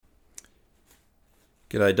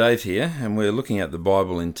G'day, Dave here, and we're looking at the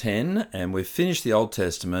Bible in 10, and we've finished the Old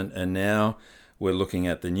Testament, and now we're looking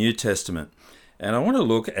at the New Testament. And I want to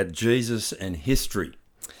look at Jesus and history.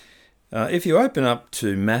 If you open up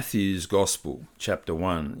to Matthew's Gospel, chapter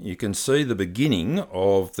 1, you can see the beginning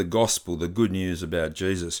of the Gospel, the good news about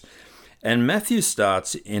Jesus. And Matthew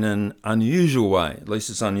starts in an unusual way. At least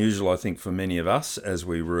it's unusual, I think, for many of us as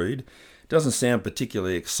we read. It doesn't sound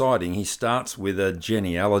particularly exciting. He starts with a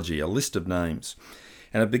genealogy, a list of names.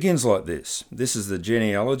 And it begins like this. This is the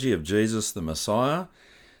genealogy of Jesus, the Messiah,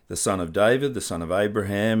 the son of David, the son of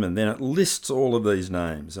Abraham, and then it lists all of these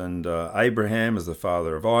names. And Abraham is the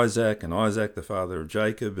father of Isaac, and Isaac the father of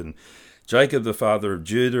Jacob, and Jacob the father of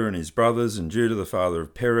Judah and his brothers, and Judah the father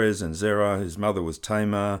of Perez and Zerah, whose mother was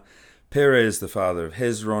Tamar, Perez the father of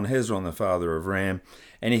Hezron, Hezron the father of Ram.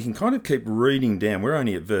 And you can kind of keep reading down. We're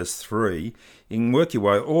only at verse 3. You can work your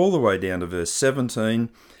way all the way down to verse 17.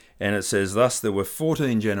 And it says, thus there were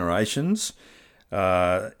 14 generations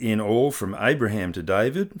in all from Abraham to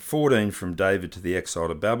David, 14 from David to the exile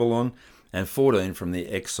to Babylon, and 14 from the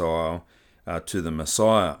exile to the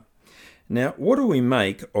Messiah. Now, what do we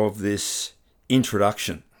make of this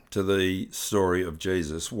introduction to the story of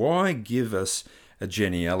Jesus? Why give us a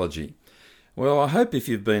genealogy? Well, I hope if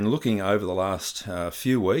you've been looking over the last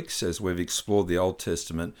few weeks as we've explored the Old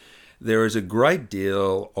Testament, there is a great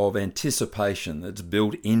deal of anticipation that's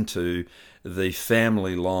built into the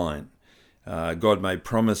family line. God made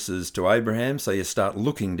promises to Abraham, so you start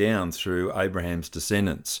looking down through Abraham's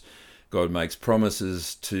descendants. God makes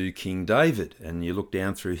promises to King David, and you look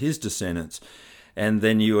down through his descendants. And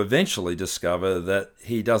then you eventually discover that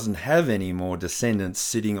he doesn't have any more descendants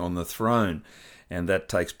sitting on the throne. And that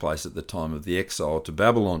takes place at the time of the exile to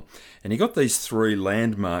Babylon. And you got these three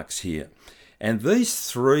landmarks here. And these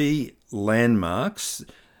three landmarks,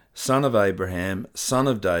 son of Abraham, son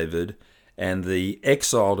of David, and the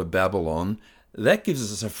exile to Babylon, that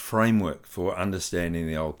gives us a framework for understanding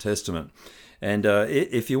the Old Testament. And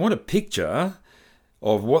if you want a picture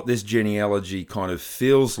of what this genealogy kind of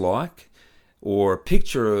feels like, or a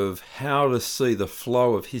picture of how to see the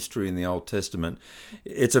flow of history in the Old Testament,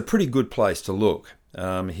 it's a pretty good place to look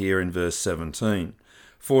here in verse 17.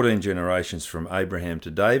 14 generations from Abraham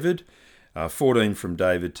to David, 14 from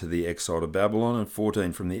David to the exile to Babylon, and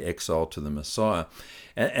 14 from the exile to the Messiah.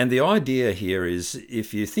 And the idea here is,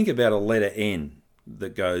 if you think about a letter N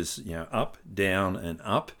that goes up, down, and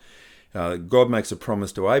up, God makes a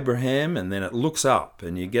promise to Abraham, and then it looks up,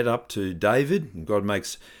 and you get up to David, and God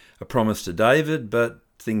makes a promise to David, but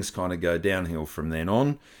things kind of go downhill from then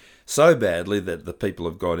on, so badly that the people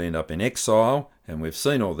of God end up in exile, and we've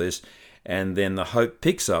seen all this. And then the hope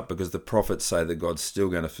picks up because the prophets say that God's still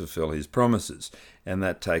going to fulfill his promises. And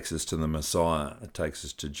that takes us to the Messiah. It takes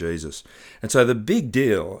us to Jesus. And so the big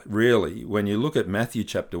deal, really, when you look at Matthew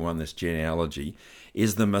chapter 1, this genealogy,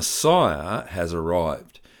 is the Messiah has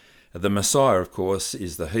arrived. The Messiah, of course,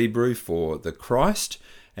 is the Hebrew for the Christ.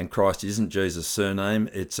 And Christ isn't Jesus' surname,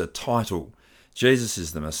 it's a title. Jesus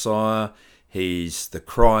is the Messiah. He's the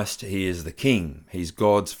Christ. He is the King. He's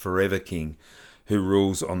God's forever King, who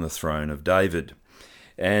rules on the throne of David.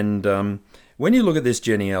 And when you look at this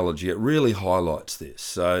genealogy, it really highlights this.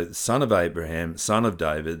 So, son of Abraham, son of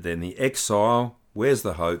David, then the exile, where's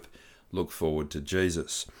the hope? Look forward to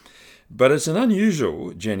Jesus. But it's an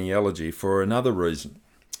unusual genealogy for another reason.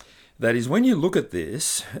 That is, when you look at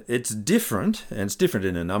this, it's different, and it's different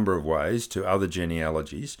in a number of ways to other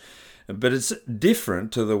genealogies, but it's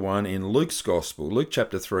different to the one in Luke's Gospel. Luke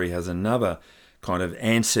chapter 3 has another kind of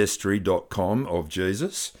ancestry.com of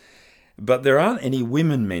Jesus, but there aren't any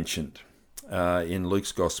women mentioned in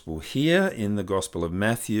Luke's Gospel. Here in the Gospel of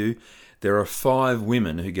Matthew, there are 5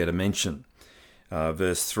 women who get a mention.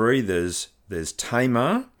 Verse 3, there's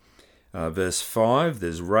Tamar. Verse 5,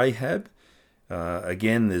 there's Rahab.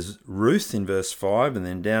 Again, there's Ruth in verse 5, and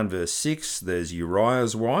then down verse 6, there's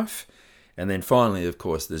Uriah's wife. And then finally, of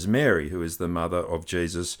course, there's Mary, who is the mother of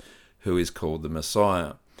Jesus, who is called the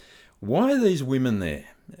Messiah. Why are these women there?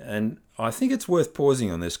 And I think it's worth pausing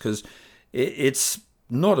on this because it's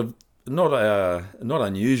not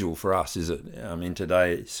unusual for us, is it? In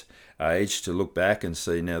today's age to look back and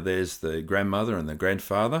see, now there's the grandmother and the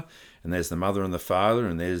grandfather, and there's the mother and the father,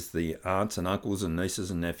 and there's the aunts and uncles and nieces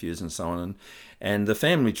and nephews and so on. And the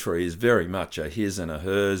family tree is very much a his and a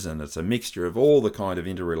hers, and it's a mixture of all the kind of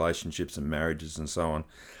interrelationships and marriages and so on.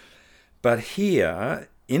 But here,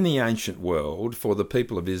 in the ancient world, for the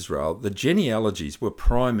people of Israel, the genealogies were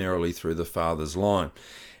primarily through the father's line.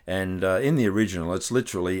 And in the original, it's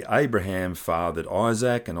literally Abraham fathered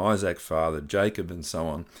Isaac, and Isaac fathered Jacob, and so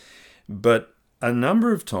on. But a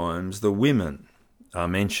number of times, the women are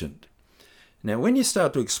mentioned. Now, when you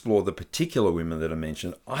start to explore the particular women that are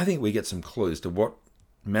mentioned, I think we get some clues to what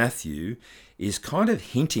Matthew is kind of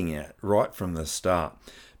hinting at right from the start,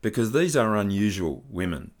 because these are unusual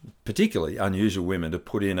women, particularly unusual women to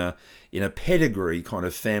put in a pedigree kind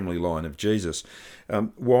of family line of Jesus.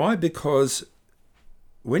 Why? Because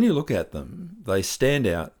when you look at them, they stand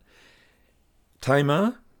out.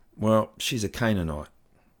 Tamar, well, she's a Canaanite.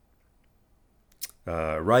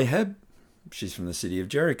 Rahab, she's from the city of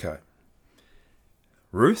Jericho.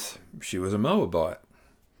 Ruth, she was a Moabite.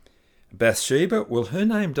 Bathsheba, well, her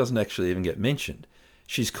name doesn't actually even get mentioned.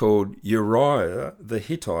 She's called Uriah the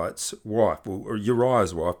Hittite's wife, or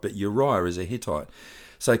Uriah's wife, but Uriah is a Hittite.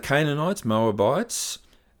 So Canaanites, Moabites,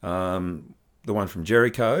 the one from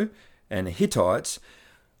Jericho, and Hittites.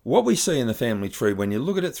 What we see in the family tree, when you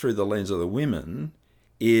look at it through the lens of the women,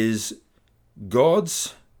 is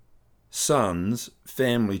God's son's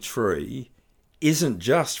family tree isn't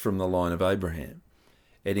just from the line of Abraham.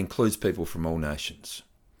 It includes people from all nations.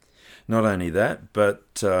 Not only that,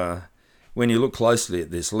 but when you look closely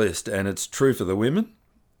at this list, and it's true for the women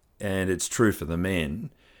and it's true for the men,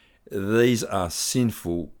 these are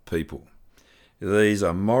sinful people. These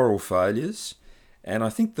are moral failures. And I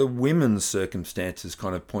think the women's circumstances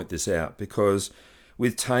kind of point this out, because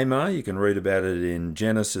with Tamar, you can read about it in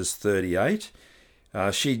Genesis 38,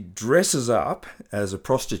 she dresses up as a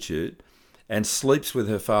prostitute and sleeps with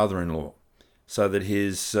her father-in-law so that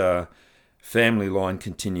his family line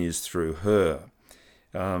continues through her.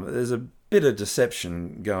 There's a bit of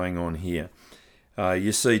deception going on here.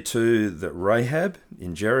 You see too that Rahab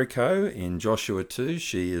in Jericho, in Joshua 2,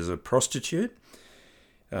 she is a prostitute.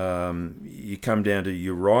 You come down to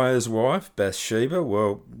Uriah's wife, Bathsheba.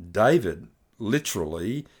 Well, David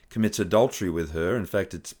literally commits adultery with her. In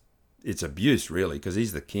fact, it's abuse, really, because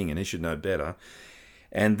he's the king and he should know better.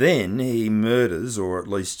 And then he murders, or at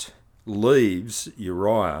least leaves,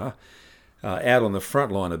 Uriah out on the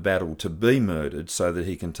front line of battle to be murdered so that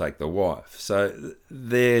he can take the wife. So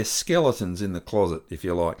they're skeletons in the closet, if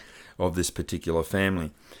you like, of this particular family.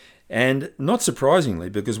 And not surprisingly,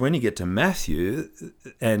 because when you get to when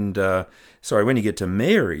you get to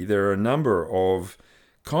Mary, there are a number of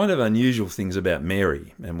kind of unusual things about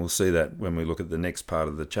Mary, and we'll see that when we look at the next part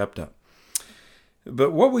of the chapter.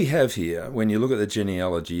 But what we have here, when you look at the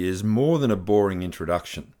genealogy, is more than a boring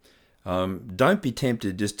introduction. Don't be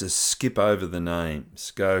tempted just to skip over the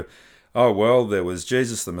names. Go, oh, well, there was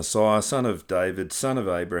Jesus the Messiah, son of David, son of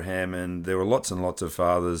Abraham, and there were lots and lots of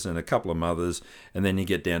fathers and a couple of mothers, and then you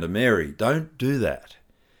get down to Mary. Don't do that,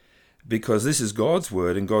 because this is God's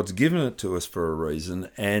word and God's given it to us for a reason.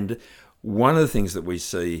 And one of the things that we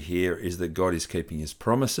see here is that God is keeping his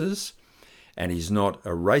promises, and he's not a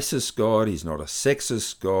racist God, he's not a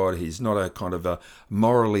sexist God, he's not a kind of a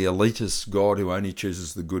morally elitist God who only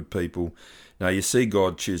chooses the good people. Now, you see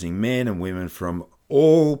God choosing men and women from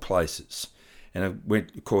all places. And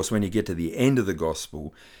of course, when you get to the end of the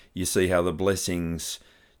gospel, you see how the blessings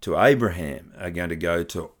to Abraham are going to go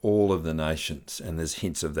to all of the nations. And there's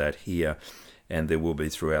hints of that here, and there will be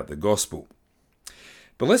throughout the gospel.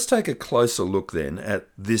 But let's take a closer look then at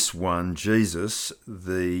this one, Jesus,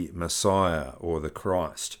 the Messiah, or the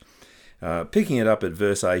Christ. Picking it up at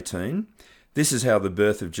verse 18, this is how the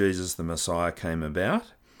birth of Jesus the Messiah came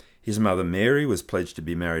about. His mother Mary was pledged to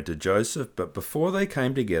be married to Joseph, but before they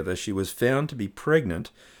came together, she was found to be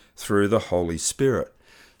pregnant through the Holy Spirit.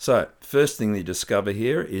 So, first thing you discover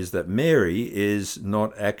here is that Mary is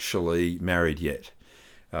not actually married yet.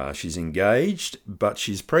 She's engaged, but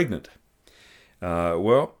she's pregnant.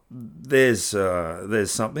 Well, there's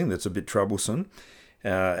something that's a bit troublesome.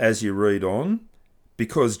 As you read on,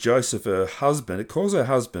 because Joseph, her husband, it calls her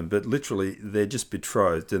husband, but literally they're just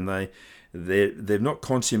betrothed and they've not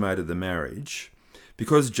consummated the marriage.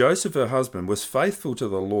 Because Joseph, her husband, was faithful to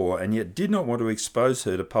the law and yet did not want to expose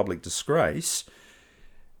her to public disgrace,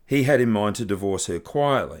 he had in mind to divorce her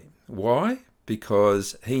quietly. Why?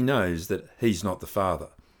 Because he knows that he's not the father.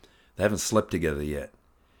 They haven't slept together yet.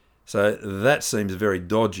 So that seems very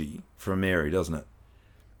dodgy for Mary, doesn't it?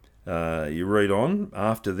 You read on,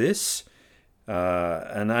 after this,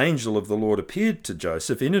 an angel of the Lord appeared to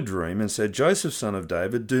Joseph in a dream and said, Joseph, son of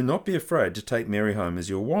David, do not be afraid to take Mary home as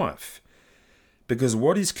your wife, because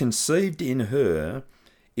what is conceived in her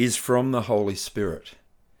is from the Holy Spirit.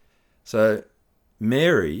 So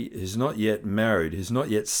Mary is not yet married, has not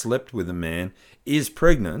yet slept with a man, is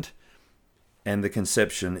pregnant, and the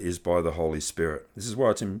conception is by the Holy Spirit. This is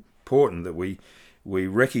why it's important that we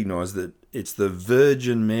recognise that it's the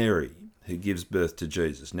Virgin Mary who gives birth to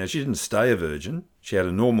Jesus. Now, she didn't stay a virgin. She had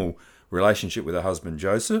a normal relationship with her husband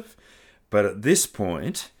Joseph. But at this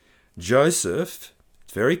point, Joseph,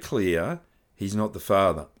 it's very clear, He's not the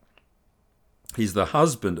father. He's the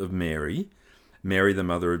husband of Mary, Mary the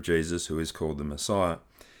mother of Jesus, who is called the Messiah.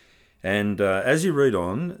 And as you read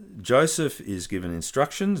on, Joseph is given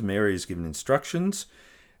instructions, Mary is given instructions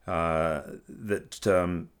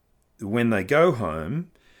that when they go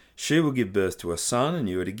home, she will give birth to a son, and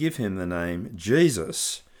you are to give him the name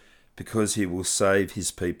Jesus, because he will save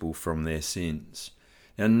his people from their sins.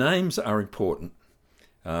 Now, names are important.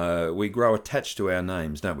 We grow attached to our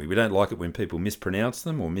names, don't we? We don't like it when people mispronounce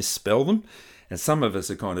them or misspell them. And some of us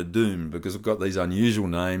are kind of doomed because we've got these unusual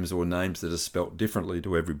names or names that are spelt differently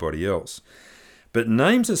to everybody else. But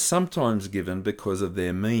names are sometimes given because of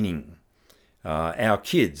their meaning. Our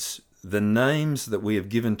kids, the names that we have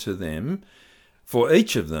given to them, for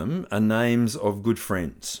each of them are names of good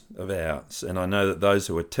friends of ours. And I know that those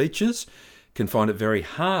who are teachers can find it very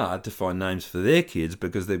hard to find names for their kids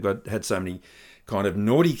because they've had so many kind of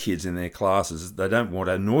naughty kids in their classes. They don't want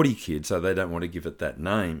a naughty kid, so they don't want to give it that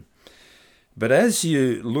name. But as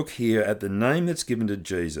you look here at the name that's given to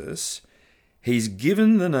Jesus, he's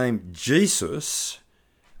given the name Jesus,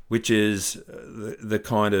 which is the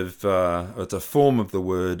kind of, it's a form of the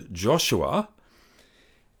word Joshua,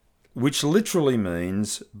 which literally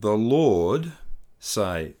means the Lord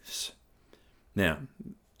saves. Now,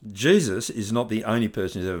 Jesus is not the only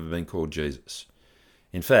person who's ever been called Jesus.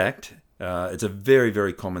 In fact, it's a very,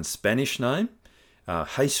 very common Spanish name,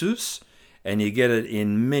 Jesus, and you get it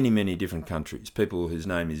in many, many different countries. People whose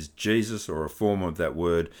name is Jesus or a form of that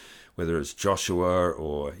word, whether it's Joshua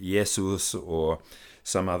or Jesus or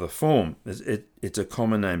some other form. It's a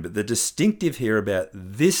common name. But the distinctive here about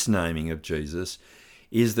this naming of Jesus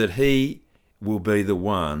is that he will be the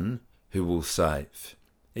one who will save.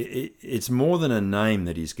 It's more than a name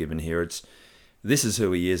that he's given here. This is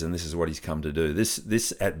who he is and this is what he's come to do.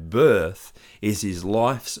 This at birth is his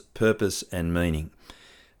life's purpose and meaning.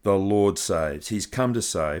 The Lord saves. He's come to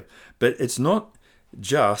save. But it's not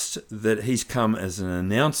just that he's come as an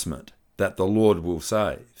announcement that the Lord will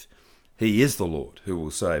save. He is the Lord who will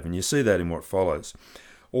save. And you see that in what follows.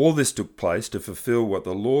 All this took place to fulfill what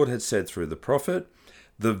the Lord had said through the prophet.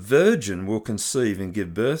 The virgin will conceive and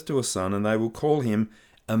give birth to a son, and they will call him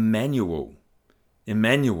Emmanuel.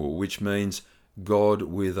 Emmanuel, which means God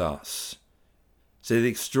with us. See, the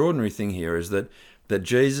extraordinary thing here is that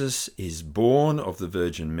Jesus is born of the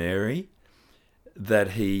Virgin Mary,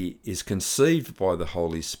 that he is conceived by the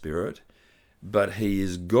Holy Spirit, but he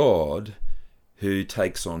is God who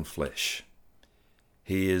takes on flesh.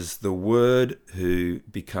 He is the Word who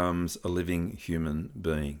becomes a living human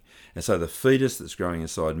being. And so the fetus that's growing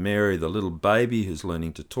inside Mary, the little baby who's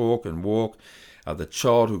learning to talk and walk, the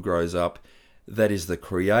child who grows up, that is the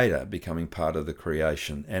Creator becoming part of the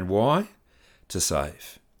creation. And why? To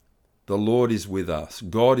save. The Lord is with us.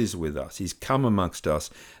 God is with us. He's come amongst us.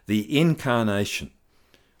 The incarnation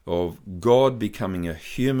of God becoming a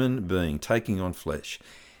human being, taking on flesh,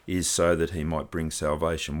 is so that he might bring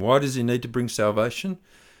salvation. Why does he need to bring salvation?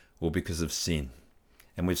 Well, because of sin.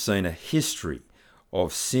 And we've seen a history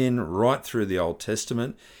of sin right through the Old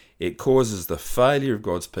Testament. It causes the failure of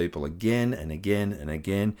God's people again and again and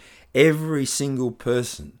again. Every single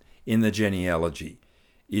person in the genealogy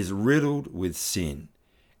is riddled with sin,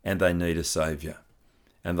 and they need a saviour.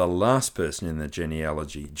 And the last person in the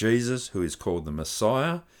genealogy, Jesus, who is called the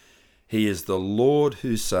Messiah, he is the Lord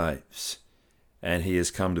who saves. And he has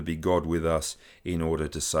come to be God with us in order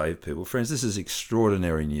to save people. Friends, this is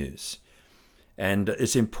extraordinary news. And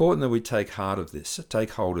it's important that we take hold of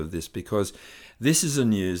this, because this is a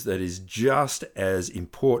news that is just as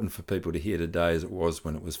important for people to hear today as it was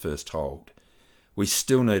when it was first told. We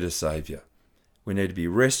still need a saviour. We need to be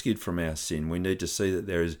rescued from our sin. We need to see that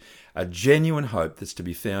there is a genuine hope that's to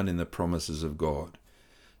be found in the promises of God.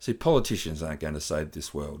 See, politicians aren't going to save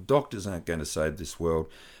this world. Doctors aren't going to save this world.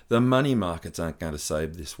 The money markets aren't going to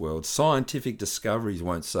save this world. Scientific discoveries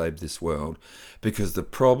won't save this world, because the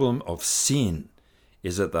problem of sin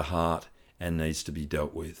is at the heart and needs to be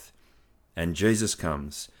dealt with. And Jesus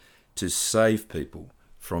comes to save people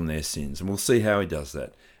from their sins. And we'll see how he does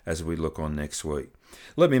that as we look on next week.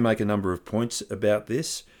 Let me make a number of points about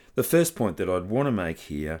this. The first point that I'd want to make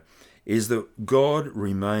here is that God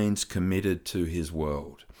remains committed to his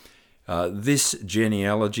world. This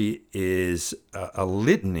genealogy is a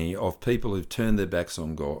litany of people who've turned their backs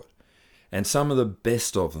on God. And some of the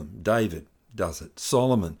best of them, David does it,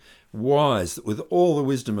 Solomon, wise with all the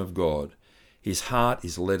wisdom of God, his heart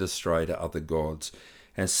is led astray to other gods.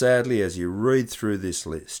 And sadly, as you read through this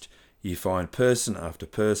list, you find person after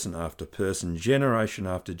person after person, generation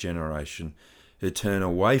after generation, who turn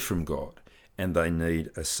away from God, and they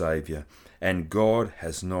need a saviour. And God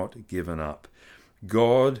has not given up.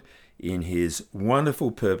 God in his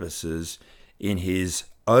wonderful purposes, in his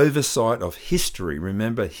oversight of history.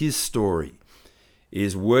 Remember, his story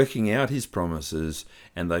is working out his promises,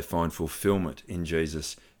 and they find fulfillment in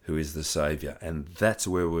Jesus, who is the Saviour. And that's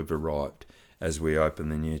where we've arrived as we open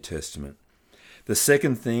the New Testament. The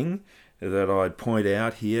second thing that I'd point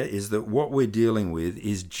out here is that what we're dealing with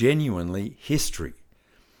is genuinely history.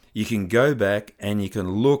 You can go back and you can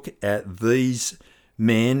look at these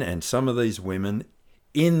men and some of these women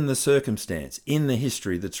in the circumstance, in the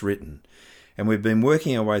history that's written. And we've been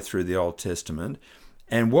working our way through the Old Testament,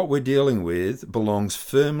 and what we're dealing with belongs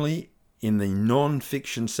firmly in the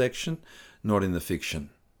non-fiction section, not in the fiction.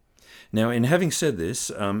 Now, in having said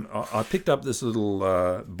this, I picked up this little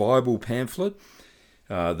Bible pamphlet,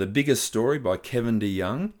 The Biggest Story by Kevin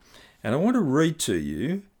DeYoung, and I want to read to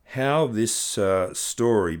you how this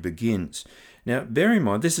story begins. Now, bear in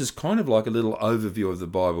mind, this is kind of like a little overview of the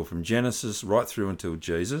Bible from Genesis right through until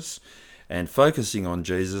Jesus, and focusing on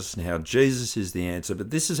Jesus and how Jesus is the answer.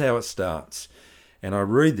 But this is how it starts. And I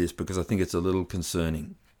read this because I think it's a little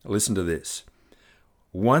concerning. Listen to this.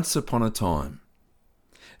 Once upon a time,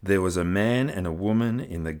 there was a man and a woman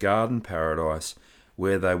in the garden paradise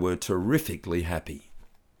where they were terrifically happy.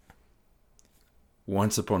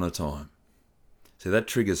 Once upon a time. So that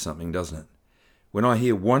triggers something, doesn't it? When I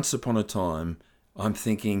hear once upon a time, I'm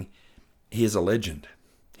thinking, here's a legend.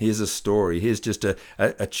 Here's a story. Here's just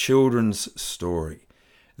a children's story.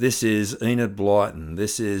 This is Enid Blyton.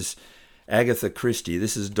 This is Agatha Christie.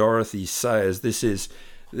 This is Dorothy Sayers. This is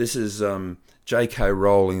J.K.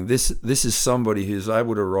 Rowling. This is somebody who's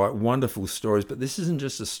able to write wonderful stories, but this isn't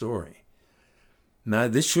just a story. No,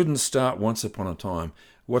 this shouldn't start once upon a time.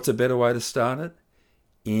 What's a better way to start it?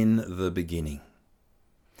 In the beginning.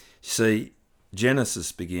 See,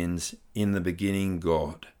 Genesis begins, in the beginning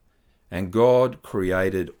God. And God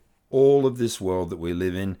created all of this world that we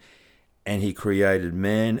live in, and he created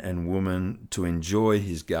man and woman to enjoy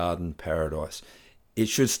his garden paradise. It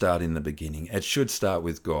should start in the beginning. It should start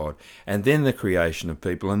with God, and then the creation of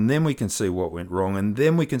people, and then we can see what went wrong, and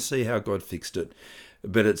then we can see how God fixed it.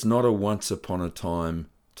 But it's not a once upon a time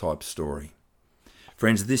type story.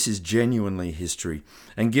 Friends, this is genuinely history.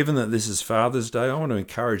 And given that this is Father's Day, I want to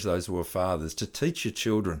encourage those who are fathers to teach your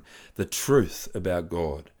children the truth about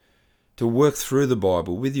God, to work through the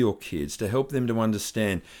Bible with your kids, to help them to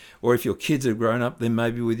understand. Or if your kids have grown up, then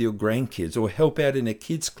maybe with your grandkids, or help out in a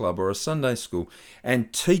kids club or a Sunday school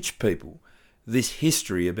and teach people this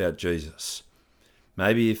history about Jesus.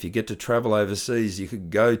 Maybe if you get to travel overseas, you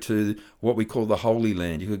could go to what we call the Holy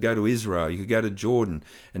Land. You could go to Israel, you could go to Jordan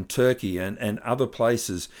and Turkey and other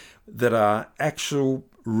places that are actual,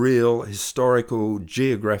 real, historical,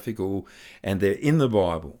 geographical, and they're in the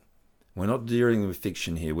Bible. We're not dealing with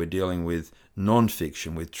fiction here. We're dealing with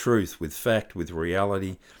non-fiction, with truth, with fact, with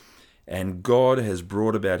reality. And God has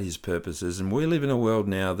brought about his purposes. And we live in a world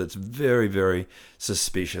now that's very, very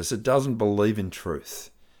suspicious. It doesn't believe in truth.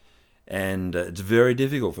 And it's very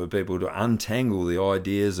difficult for people to untangle the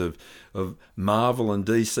ideas of Marvel and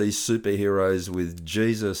DC superheroes with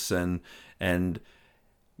Jesus. And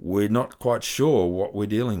we're not quite sure what we're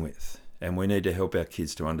dealing with. And we need to help our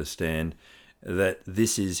kids to understand that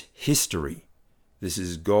this is history, this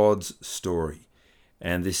is God's story,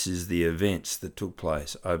 and this is the events that took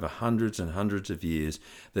place over hundreds and hundreds of years,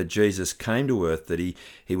 that Jesus came to earth, that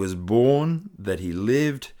he was born, that he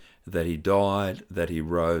lived, that he died, that he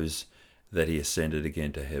rose, that he ascended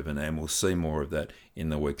again to heaven, and we'll see more of that in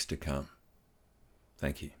the weeks to come.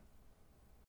 Thank you.